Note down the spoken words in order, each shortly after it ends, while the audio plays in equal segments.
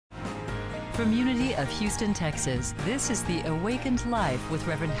From Unity of Houston, Texas, this is the Awakened Life with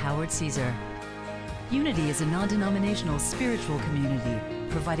Reverend Howard Caesar. Unity is a non-denominational spiritual community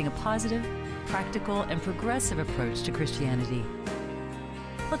providing a positive, practical, and progressive approach to Christianity.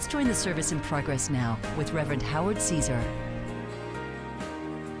 Let's join the service in progress now with Reverend Howard Caesar.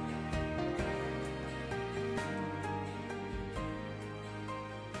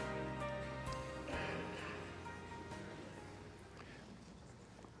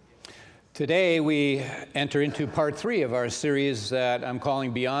 Today we enter into part 3 of our series that I'm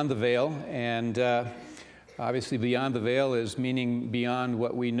calling Beyond the Veil, and obviously beyond the veil is meaning beyond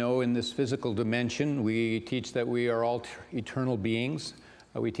what we know in this physical dimension. We teach that we are all eternal beings.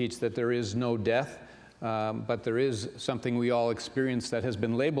 We teach that there is no death, but there is something we all experience that has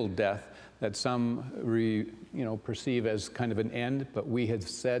been labeled death, that some perceive as kind of an end, but we have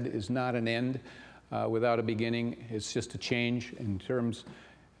said is not an end without a beginning. It's just a change. In terms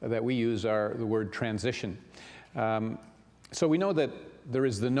that we use are the word transition. So we know that there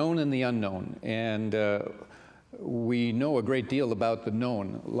is the known and the unknown, and we know a great deal about the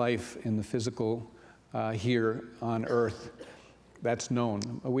known, life in the physical here on earth. That's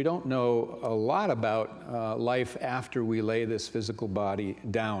known. We don't know a lot about life after we lay this physical body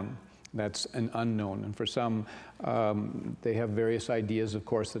down. That's an unknown. And for some, they have various ideas, of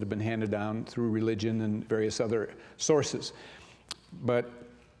course, that have been handed down through religion and various other sources. But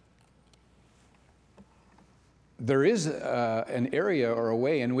there is an area or a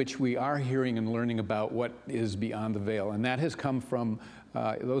way in which we are hearing and learning about what is beyond the veil, and that has come from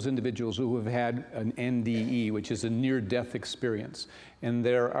those individuals who have had an NDE, which is a near-death experience. And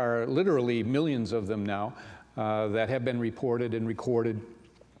there are literally millions of them now that have been reported and recorded.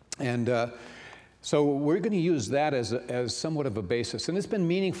 And so we're going to use that as somewhat of a basis. And it's been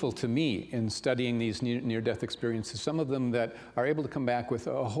meaningful to me in studying these near-death experiences, some of them that are able to come back with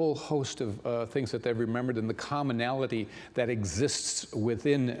a whole host of things that they've remembered and the commonality that exists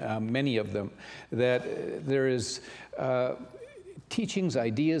within many of them. That there is teachings,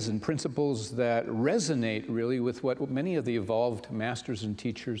 ideas, and principles that resonate really with what many of the evolved masters and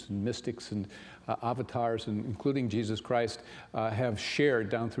teachers and mystics and avatars, and including Jesus Christ, have shared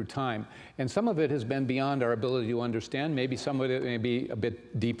down through time. And some of it has been beyond our ability to understand. Maybe some of it may be a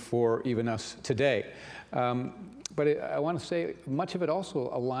bit deep for even us today. But I want to say much of it also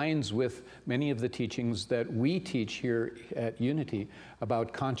aligns with many of the teachings that we teach here at Unity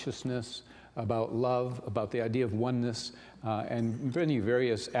about consciousness, about love, about the idea of oneness, and many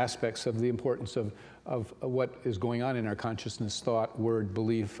various aspects of the importance of what is going on in our consciousness, thought, word,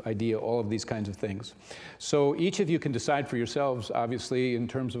 belief, idea, all of these kinds of things. So each of you can decide for yourselves, obviously, in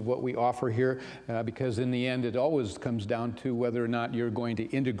terms of what we offer here, because in the end, it always comes down to whether or not you're going to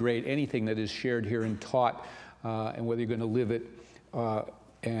integrate anything that is shared here and taught, and whether you're going to live it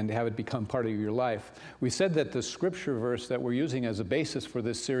and have it become part of your life. We said that the scripture verse that we're using as a basis for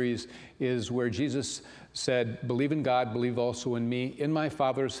this series is where Jesus said, "Believe in God, believe also in me. In my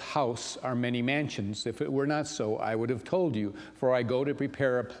Father's house are many mansions. If it were not so, I would have told you, for I go to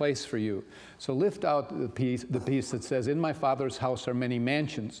prepare a place for you." So lift out the piece that says, "In my Father's house are many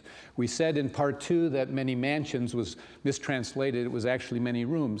mansions." We said in part 2 that many mansions was mistranslated. It was actually many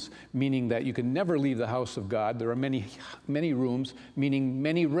rooms, meaning that you can never leave the house of God. There are many, many rooms, meaning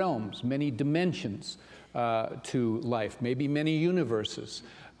many realms, many dimensions to life, maybe many universes.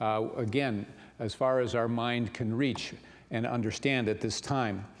 Again, as far as our mind can reach and understand at this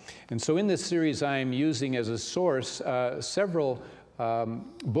time. And so in this series, I'm using as a source several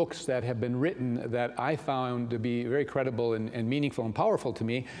books that have been written that I found to be very credible and meaningful and powerful to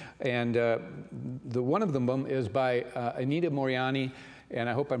me. And one of them is by Anita Moorjani, and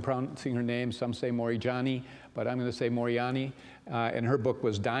I hope I'm pronouncing her name. Some say Moorjani, but I'm going to say Moorjani. And her book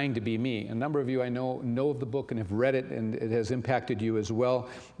was Dying to Be Me. A number of you I know of the book and have read it, and it has impacted you as well.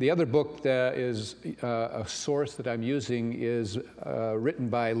 The other book that is a source that I'm using is written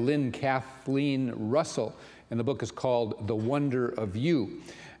by Lynn Kathleen Russell, and the book is called The Wonder of You.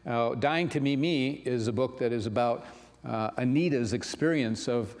 Dying to Be Me is a book that is about Anita's experience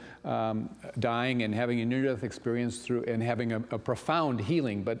of dying and having a near-death experience through and having a profound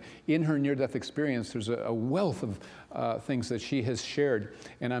healing. But in her near-death experience, there's a wealth of things that she has shared.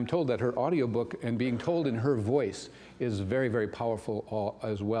 And I'm told that her audiobook and being told in her voice is very, very powerful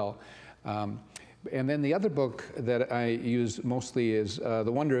as well. And then the other book that I use mostly is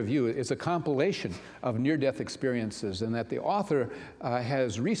The Wonder of You. It's a compilation of near-death experiences, and that the author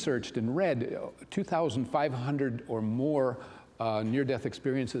has researched and read 2,500 or more near-death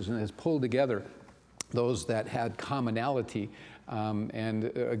experiences and has pulled together those that had commonality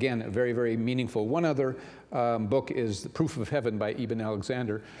Again, very, very meaningful. One other book is The Proof of Heaven by Eben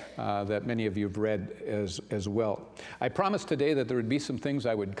Alexander that many of you have read as well. I promised today that there would be some things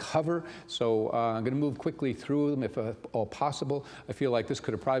I would cover, so I'm going to move quickly through them if all possible. I feel like this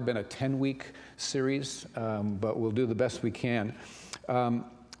could have probably been a 10-week series, but we'll do the best we can.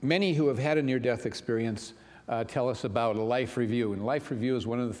 Many who have had a near-death experience tell us about a life review, and life review is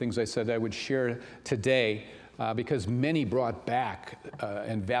one of the things I said I would share today because many brought back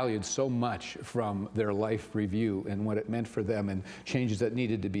and valued so much from their life review and what it meant for them and changes that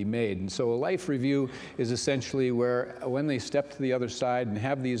needed to be made. And so a life review is essentially where when they step to the other side and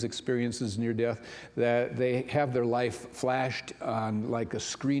have these experiences near death, that they have their life flashed on like a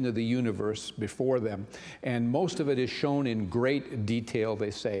screen of the universe before them. And most of it is shown in great detail,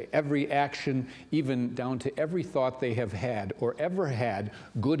 they say. Every action, even down to every thought they have had or ever had,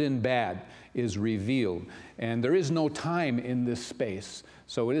 good and bad, is revealed. And there is no time in this space.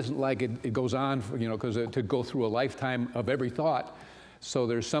 So it isn't like it goes on, because to go through a lifetime of every thought. So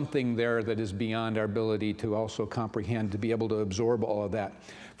there's something there that is beyond our ability to also comprehend, to be able to absorb all of that.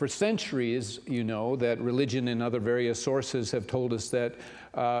 For centuries, you know, that religion and other various sources have told us that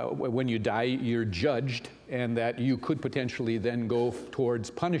when you die, you're judged, and that you could potentially then go towards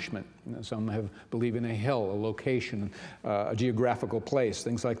punishment. Some believe in a hell, a location, a geographical place,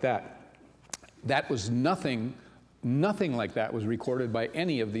 things like that. That was nothing like that was recorded by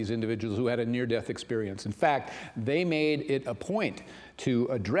any of these individuals who had a near-death experience. In fact, they made it a point to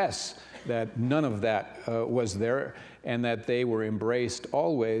address that none of that was there, and that they were embraced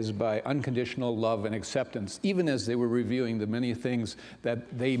always by unconditional love and acceptance, even as they were reviewing the many things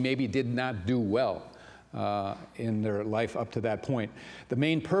that they maybe did not do well in their life up to that point. The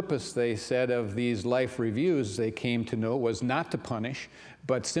main purpose, they said, of these life reviews they came to know was not to punish,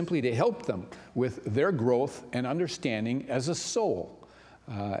 but simply to help them with their growth and understanding as a soul,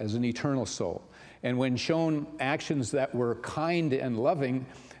 as an eternal soul. And when shown actions that were kind and loving,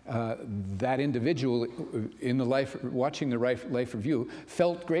 that individual in the watching the life review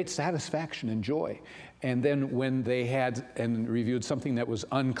felt great satisfaction and joy. And then when they had and reviewed something that was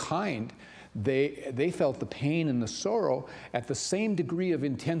unkind, they felt the pain and the sorrow at the same degree of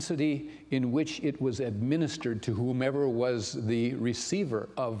intensity in which it was administered to whomever was the receiver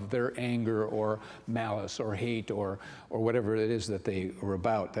of their anger or malice or hate or whatever it is that they were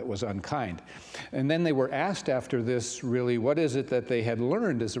about that was unkind. And then they were asked after this, really, what is it that they had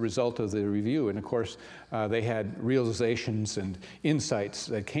learned as a result of the review? And of course, they had realizations and insights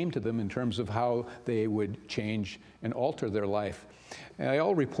that came to them in terms of how they would change and alter their life. And they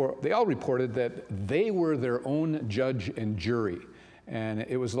all reported that they were their own judge and jury. And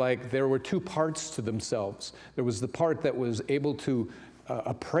it was like there were two parts to themselves. There was the part that was able to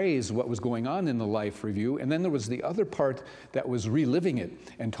appraise what was going on in the life review, and then there was the other part that was reliving it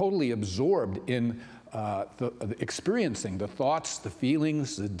and totally absorbed in experiencing the thoughts, the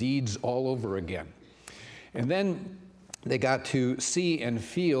feelings, the deeds all over again. And then they got to see and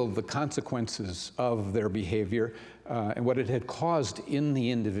feel the consequences of their behavior and what it had caused in the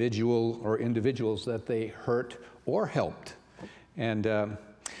individual or individuals that they hurt or helped. And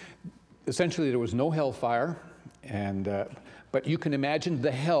essentially there was no hellfire, but you can imagine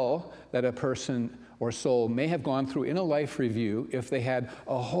the hell that a person or soul may have gone through in a life review if they had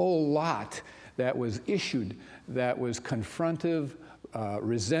a whole lot that was issued, that was confrontive,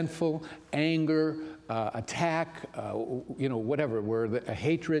 resentful, anger, attack, whatever, a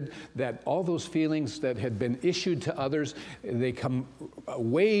hatred, that all those feelings that had been issued to others, they come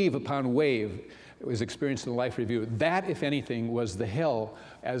wave upon wave. It was experienced in the life review. That, if anything, was the hell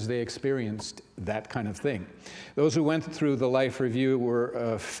as they experienced that kind of thing. Those who went through the life review were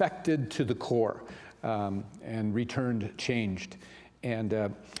affected to the core and returned changed.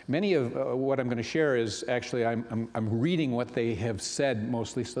 And many of what I'm going to share is actually, I'm reading what they have said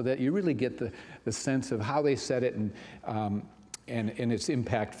mostly so that you really get the sense of how they said it and its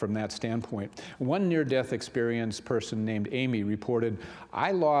impact from that standpoint. One near-death experience person named Amy reported,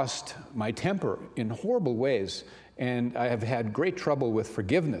 "I lost my temper in horrible ways, and I have had great trouble with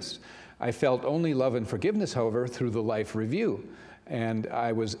forgiveness. I felt only love and forgiveness, however, through the life review. And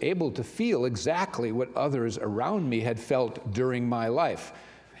I was able to feel exactly what others around me had felt during my life,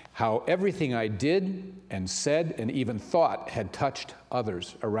 how everything I did and said and even thought had touched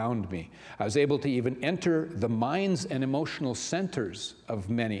others around me. I was able to even enter the minds and emotional centers of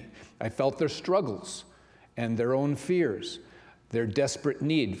many. I felt their struggles and their own fears, their desperate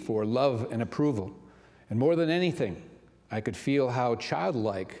need for love and approval. And more than anything, I could feel how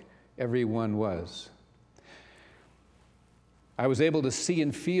childlike everyone was. I was able to see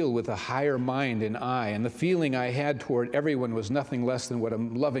and feel with a higher mind and eye, and the feeling I had toward everyone was nothing less than what a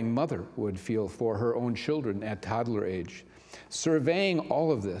loving mother would feel for her own children at toddler age. Surveying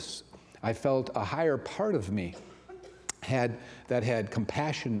all of this, I felt a higher part of me that had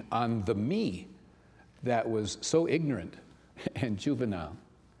compassion on the me that was so ignorant and juvenile.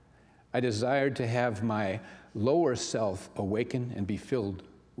 I desired to have my lower self awaken and be filled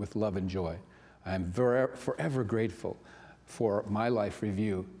with love and joy. I am forever grateful for my life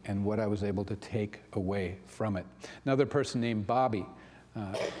review and what I was able to take away from it. Another person named Bobby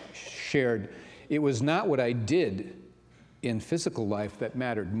shared, it was not what I did in physical life that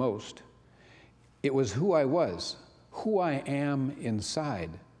mattered most. It was who I was, who I am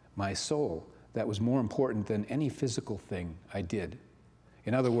inside, my soul, that was more important than any physical thing I did.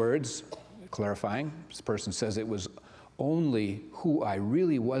 In other words, clarifying, this person says it was only who I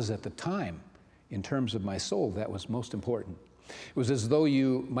really was at the time in terms of my soul that was most important. It was as though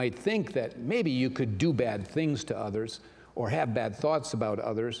you might think that maybe you could do bad things to others or have bad thoughts about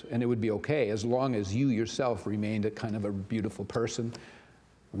others and it would be okay as long as you yourself remained a kind of a beautiful person.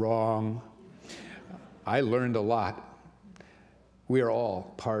 Wrong. I learned a lot. We are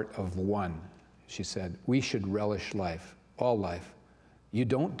all part of one, she said. We should relish life, all life. You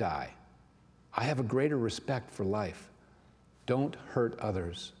don't die. I have a greater respect for life. Don't hurt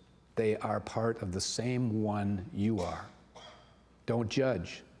others. They are part of the same one you are. Don't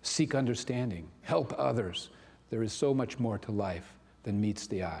judge. Seek understanding. Help others. There is so much more to life than meets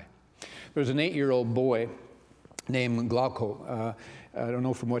the eye. There's an 8-year-old boy named Glauco. I don't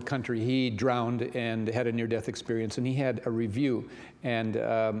know from what country. He drowned and had a near-death experience, and he had a review, and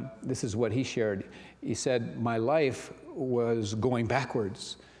this is what he shared. He said, my life was going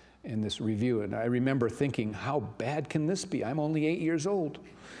backwards in this review, and I remember thinking, how bad can this be? I'm only 8 years old.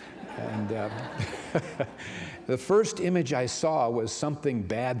 And the first image I saw was something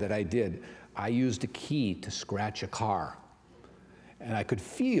bad that I did. I used a key to scratch a car, and I could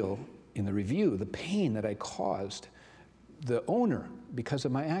feel in the review the pain that I caused the owner because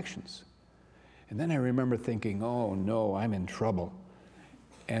of my actions. And then I remember thinking, oh no, I'm in trouble.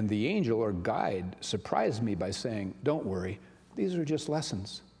 And the angel or guide surprised me by saying, don't worry, these are just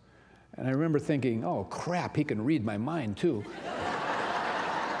lessons. And I remember thinking, oh crap, he can read my mind too.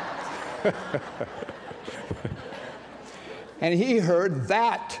 And he heard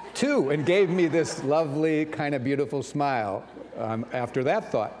that too and gave me this lovely, kind of beautiful smile after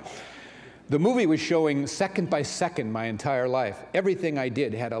that thought. The movie was showing second by second my entire life. Everything I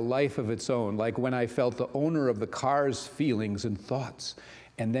did had a life of its own, like when I felt the owner of the car's feelings and thoughts.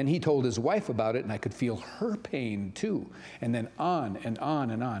 And then he told his wife about it, and I could feel her pain too. And then on and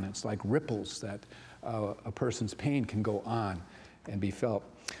on and on. It's like ripples that a person's pain can go on and be felt.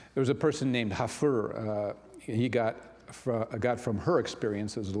 There was a person named Hafur. He got from her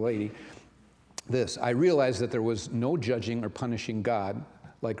experience as a lady this. I realized that there was no judging or punishing God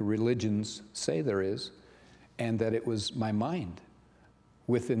like religions say there is, and that it was my mind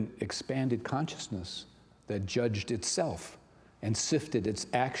with an expanded consciousness that judged itself and sifted its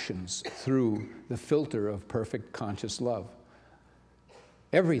actions through the filter of perfect conscious love.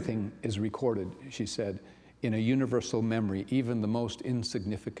 Everything is recorded, she said, in a universal memory, even the most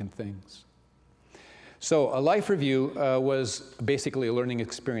insignificant things. So a life review was basically a learning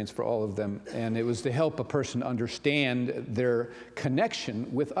experience for all of them, and it was to help a person understand their connection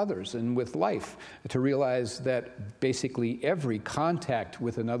with others and with life, to realize that basically every contact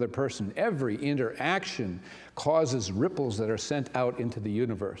with another person, every interaction causes ripples that are sent out into the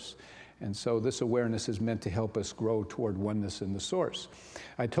universe. And so this awareness is meant to help us grow toward oneness in the source.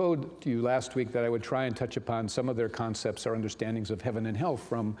 I told you last week that I would try and touch upon some of their concepts or understandings of heaven and hell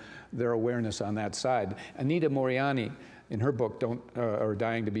from their awareness on that side. Anita Moriani, in her book,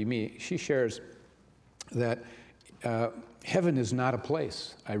 Dying to Be Me, she shares that heaven is not a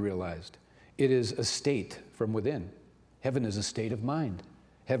place, I realized. It is a state from within. Heaven is a state of mind.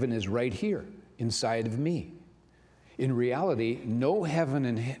 Heaven is right here, inside of me. In reality, no heaven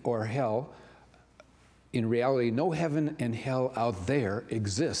and hell out there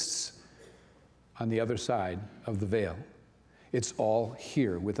exists on the other side of the veil. It's all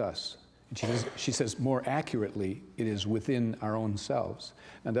here with us. And she says more accurately, it is within our own selves.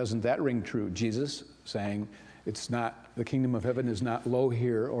 Now, doesn't that ring true? Jesus saying, it's not, the kingdom of heaven is not low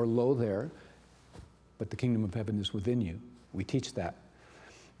here or low there, but the kingdom of heaven is within you. We teach that.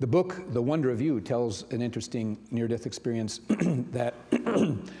 The book, The Wonder of You, tells an interesting near-death experience that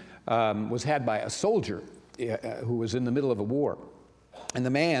was had by a soldier who was in the middle of a war. And the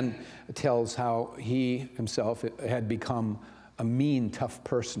man tells how he himself had become a mean, tough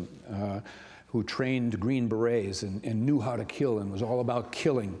person who trained Green Berets and knew how to kill and was all about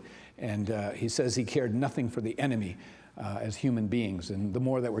killing. And he says he cared nothing for the enemy as human beings, and the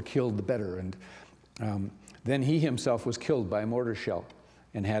more that were killed, the better. And then he himself was killed by a mortar shell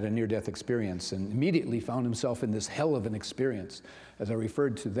and had a near-death experience, and immediately found himself in this hell of an experience. As I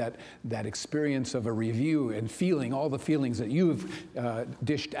referred to, that experience of a review and feeling all the feelings that you've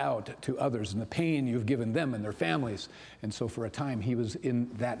dished out to others and the pain you've given them and their families. And so for a time, he was in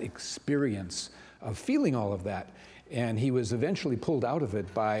that experience of feeling all of that. And he was eventually pulled out of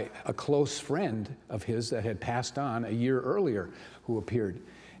it by a close friend of his that had passed on a year earlier who appeared.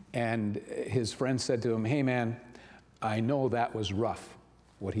 And his friend said to him, "Hey man, I know that was rough,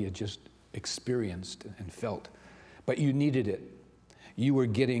 what he had just experienced and felt, but you needed it. You were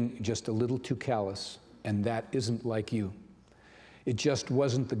getting just a little too callous, and that isn't like you. It just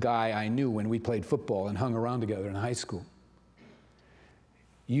wasn't the guy I knew when we played football and hung around together in high school.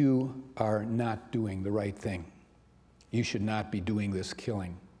 You are not doing the right thing. You should not be doing this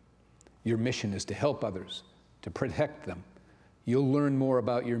killing. Your mission is to help others, to protect them. You'll learn more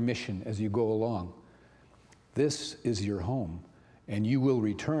about your mission as you go along. This is your home, and you will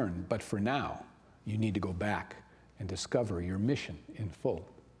return, but for now, you need to go back and discover your mission in full."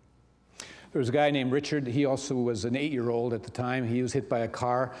 There was a guy named Richard. He also was an 8-year-old at the time. He was hit by a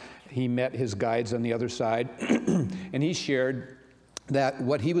car. He met his guides on the other side, and he shared that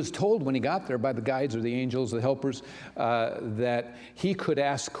what he was told when he got there by the guides or the angels, the helpers, that he could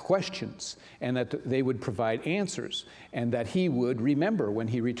ask questions and that they would provide answers, and that he would remember when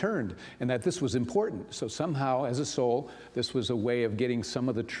he returned, and that this was important. So somehow, as a soul, this was a way of getting some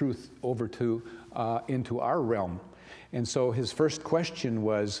of the truth over to into our realm. And so his first question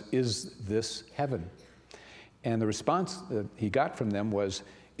was, "Is this heaven?" And the response that he got from them was,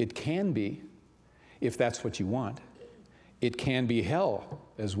 "It can be, if that's what you want. It can be hell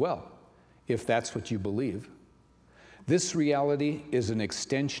as well, if that's what you believe. This reality is an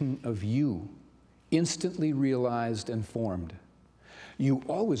extension of you, instantly realized and formed. You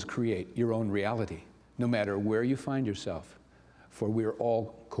always create your own reality, no matter where you find yourself, for we're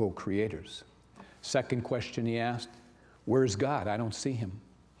all co-creators." Second question he asked, "Where's God? I don't see him."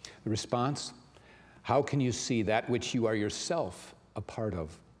 The response, "How can you see that which you are yourself a part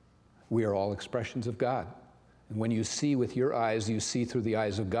of? We are all expressions of God. And when you see with your eyes, you see through the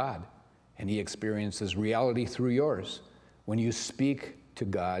eyes of God, and he experiences reality through yours. When you speak to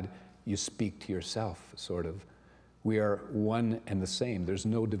God, you speak to yourself, sort of. We are one and the same. There's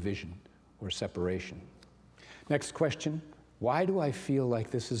no division or separation." Next question, "Why do I feel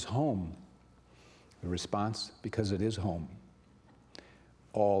like this is home?" The response, "Because it is home.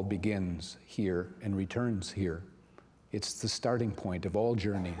 All begins here and returns here. It's the starting point of all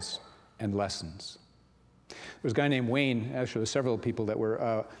journeys and lessons." There was a guy named Wayne, actually there were several people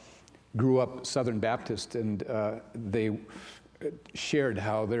that grew up Southern Baptist, and they shared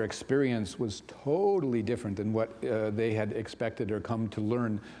how their experience was totally different than what they had expected or come to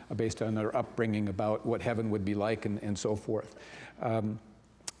learn based on their upbringing about what heaven would be like and so forth.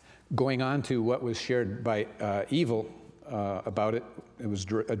 Going on to what was shared by Evil about it, it was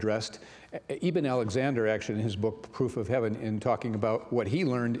addressed. Eben Alexander, actually, in his book, Proof of Heaven, in talking about what he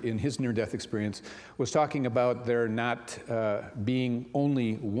learned in his near-death experience, was talking about there not being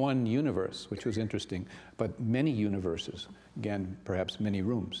only one universe, which was interesting, but many universes, again, perhaps many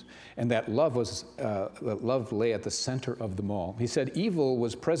rooms, and that love lay at the center of them all. He said evil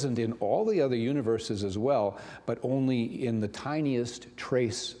was present in all the other universes as well, but only in the tiniest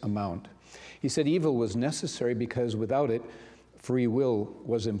trace amount. He said evil was necessary because without it, free will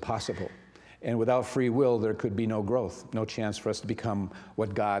was impossible. And without free will, there could be no growth, no chance for us to become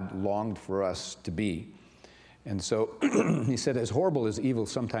what God longed for us to be. And so he said, as horrible as evil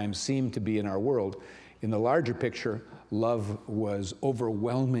sometimes seemed to be in our world, in the larger picture, love was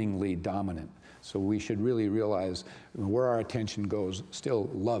overwhelmingly dominant. So we should really realize where our attention goes,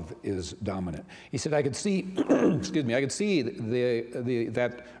 still love is dominant. He said, I could see, excuse me, I could see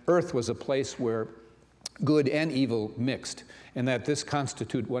that Earth was a place where good and evil mixed, and that this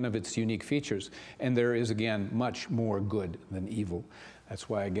constitute one of its unique features. And there is, again, much more good than evil. That's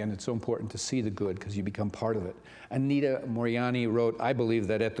why, again, it's so important to see the good, because you become part of it. Anita Moriani wrote, I believe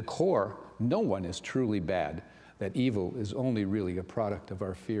that at the core, no one is truly bad, that evil is only really a product of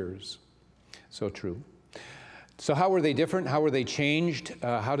our fears. So true. So how were they different? How were they changed?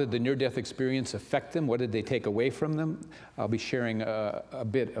 How did the near-death experience affect them? What did they take away from them? I'll be sharing a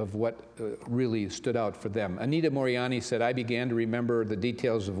bit of what really stood out for them. Anita Moriani said, I began to remember the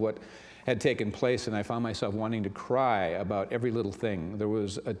details of what had taken place, and I found myself wanting to cry about every little thing. There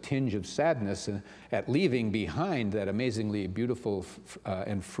was a tinge of sadness at leaving behind that amazingly beautiful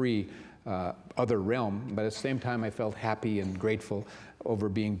and free other realm, but at the same time I felt happy and grateful over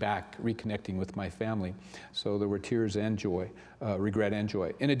being back, reconnecting with my family. So there were tears and joy, regret and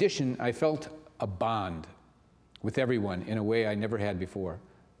joy. In addition, I felt a bond with everyone in a way I never had before.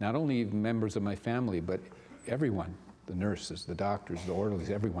 Not only members of my family, but everyone, the nurses, the doctors, the orderlies,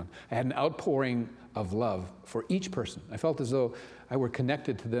 everyone. I had an outpouring of love for each person. I felt as though I were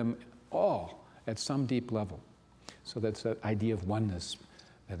connected to them all at some deep level. So that's that idea of oneness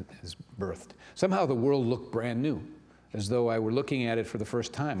that is birthed. Somehow the world looked brand new, as though I were looking at it for the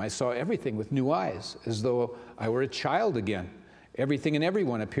first time. I saw everything with new eyes, as though I were a child again. Everything and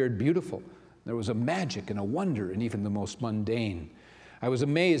everyone appeared beautiful. There was a magic and a wonder in even the most mundane. I was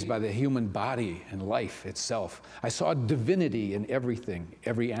amazed by the human body and life itself. I saw divinity in everything,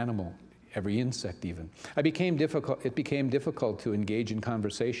 every animal, every insect even. It became difficult to engage in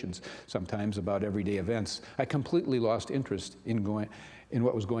conversations, sometimes about everyday events. I completely lost interest in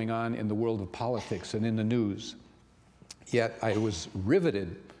what was going on in the world of politics and in the news. Yet I was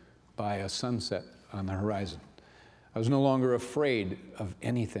riveted by a sunset on the horizon. I was no longer afraid of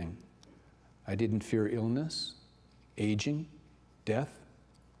anything. I didn't fear illness, aging, death,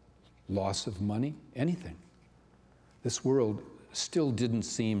 loss of money, anything. This world still didn't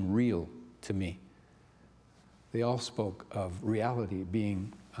seem real to me. They all spoke of reality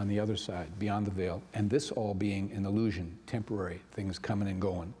being on the other side, beyond the veil, and this all being an illusion, temporary, things coming and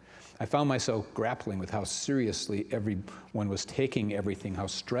going. I found myself grappling with how seriously everyone was taking everything, how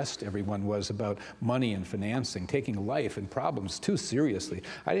stressed everyone was about money and financing, taking life and problems too seriously.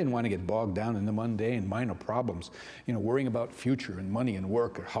 I didn't want to get bogged down in the mundane, minor problems, worrying about future and money and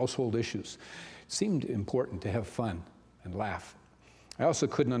work or household issues. It seemed important to have fun and laugh. I also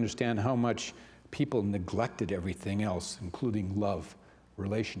couldn't understand how much people neglected everything else, including love,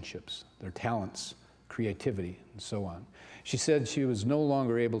 relationships, their talents, creativity, and so on. She said she was no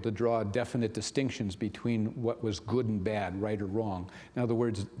longer able to draw definite distinctions between what was good and bad, right or wrong. In other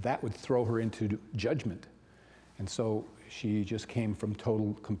words, that would throw her into judgment. And so she just came from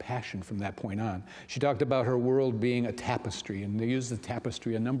total compassion from that point on. She talked about her world being a tapestry, and they use the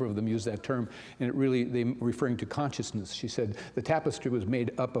tapestry, a number of them use that term, and it really, they referring to consciousness. She said the tapestry was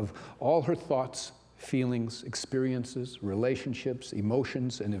made up of all her thoughts, feelings, experiences, relationships,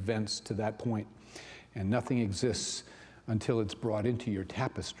 emotions, and events to that point. And nothing exists until it's brought into your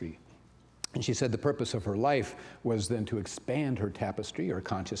tapestry. And she said the purpose of her life was then to expand her tapestry or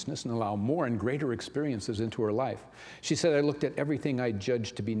consciousness and allow more and greater experiences into her life. She said, I looked at everything I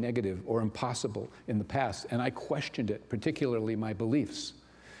judged to be negative or impossible in the past, and I questioned it, particularly my beliefs.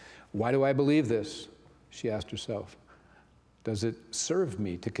 Why do I believe this? She asked herself. Does it serve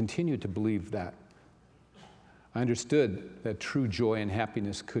me to continue to believe that? I understood that true joy and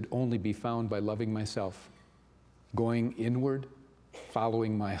happiness could only be found by loving myself, going inward,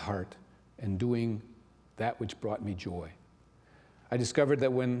 following my heart, and doing that which brought me joy. I discovered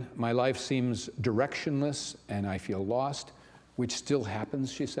that when my life seems directionless and I feel lost, which still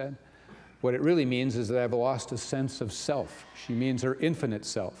happens, she said, what it really means is that I've lost a sense of self. She means her infinite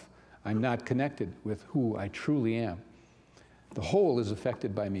self. I'm not connected with who I truly am. The whole is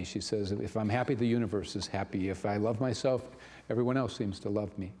affected by me, she says. If I'm happy, the universe is happy. If I love myself, everyone else seems to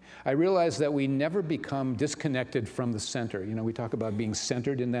love me. I realize that we never become disconnected from the center. We talk about being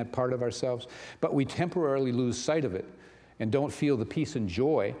centered in that part of ourselves, but we temporarily lose sight of it and don't feel the peace and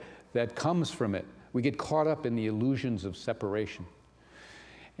joy that comes from it. We get caught up in the illusions of separation.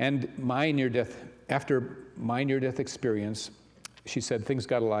 And after my near-death experience, she said things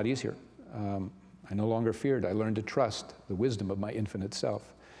got a lot easier. I no longer feared. I learned to trust the wisdom of my infinite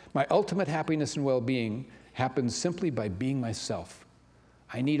self. My ultimate happiness and well-being happens simply by being myself.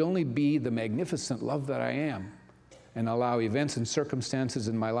 I need only be the magnificent love that I am and allow events and circumstances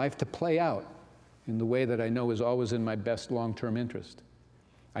in my life to play out in the way that I know is always in my best long-term interest.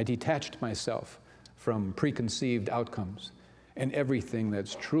 I detached myself from preconceived outcomes, and everything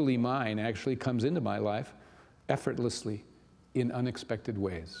that's truly mine actually comes into my life effortlessly in unexpected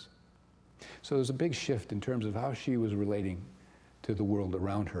ways. So there's a big shift in terms of how she was relating to the world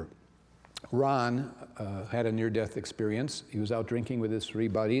around her. Ron had a near-death experience. He was out drinking with his 3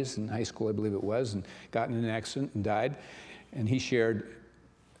 buddies in high school, I believe it was, and got in an accident and died. And he shared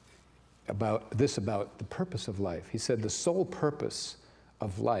about the purpose of life. He said the sole purpose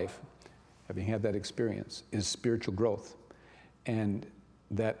of life, having had that experience, is spiritual growth. And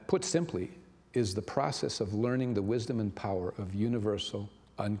that, put simply, is the process of learning the wisdom and power of universal,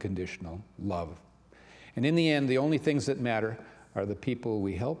 unconditional love. And in the end, the only things that matter are the people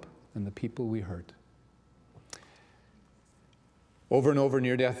we help and the people we hurt. Over and over,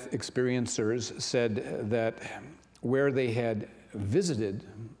 near-death experiencers said that where they had visited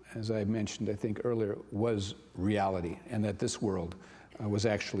as I mentioned, I think earlier, was reality, and that this world was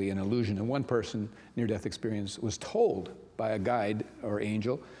actually an illusion. And one person, near-death experience, was told by a guide or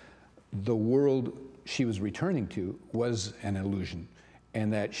angel the world she was returning to was an illusion,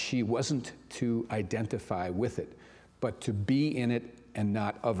 and that she wasn't to identify with it, but to be in it and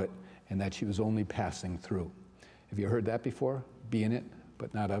not of it, and that she was only passing through. Have you heard that before? Be in it,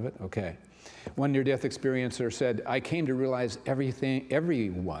 but not of it? Okay. One near-death experiencer said, I came to realize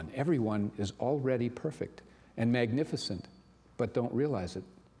everyone is already perfect and magnificent, but don't realize it.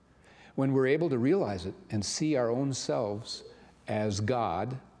 When we're able to realize it and see our own selves as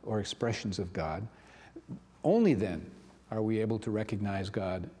God or expressions of God, only then are we able to recognize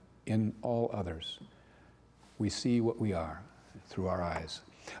God in all others. We see what we are through our eyes.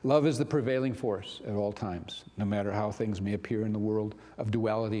 Love is the prevailing force at all times, no matter how things may appear in the world of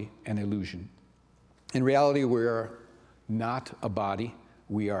duality and illusion. In reality, we are not a body,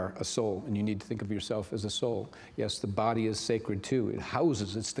 we are a soul, and you need to think of yourself as a soul. Yes, the body is sacred too. It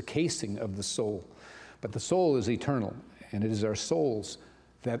houses, it's the casing of the soul. But the soul is eternal, and it is our souls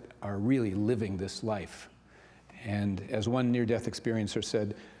that are really living this life. And as one near-death experiencer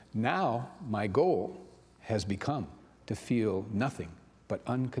said, now my goal has become to feel nothing but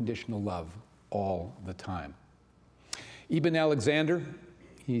unconditional love all the time. Ibn Alexander,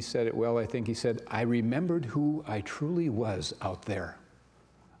 he said it well, I think. He said, I remembered who I truly was out there.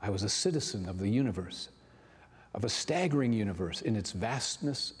 I was a citizen of the universe, of a staggering universe in its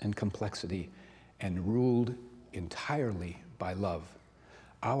vastness and complexity, and ruled entirely by love.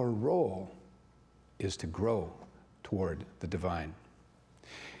 Our role is to grow toward the divine.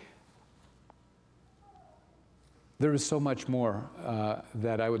 There is so much more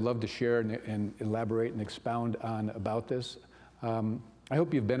that I would love to share and elaborate and expound on about this. I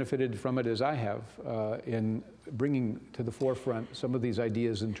hope you've benefited from it as I have in bringing to the forefront some of these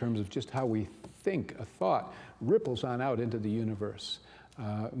ideas in terms of just how we think. A thought ripples on out into the universe.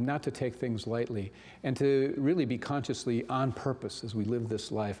 Not to take things lightly, and to really be consciously on purpose as we live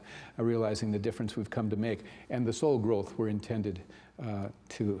this life, realizing the difference we've come to make and the soul growth we're intended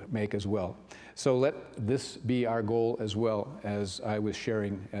to make as well. So let this be our goal as well, as I was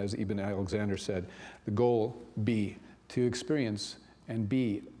sharing, as Ibn Alexander said, the goal be to experience and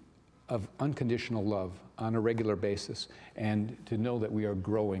be of unconditional love on a regular basis, and to know that we are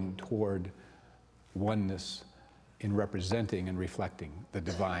growing toward oneness in representing and reflecting the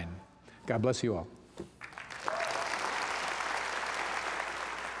divine. God bless you all.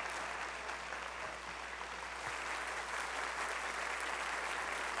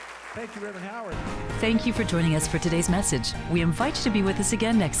 Thank you, Reverend Howard. Thank you for joining us for today's message. We invite you to be with us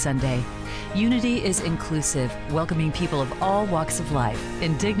again next Sunday. Unity is inclusive, welcoming people of all walks of life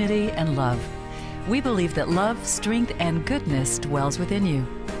in dignity and love. We believe that love, strength, and goodness dwells within you.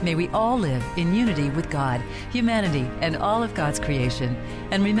 May we all live in unity with God, humanity, and all of God's creation.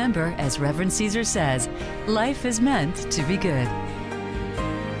 And remember, as Reverend Caesar says, life is meant to be good.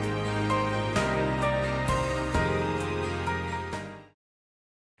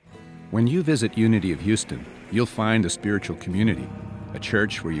 When you visit Unity of Houston, you'll find a spiritual community, a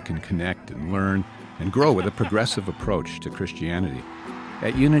church where you can connect and learn and grow with a progressive approach to Christianity.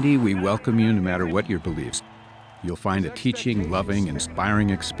 At Unity, we welcome you no matter what your beliefs. You'll find a teaching, loving,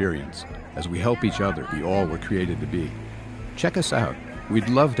 inspiring experience as we help each other be all we're created to be. Check us out. We'd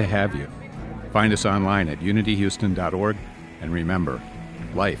love to have you. Find us online at unityhouston.org, and remember,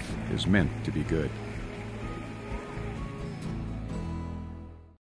 life is meant to be good.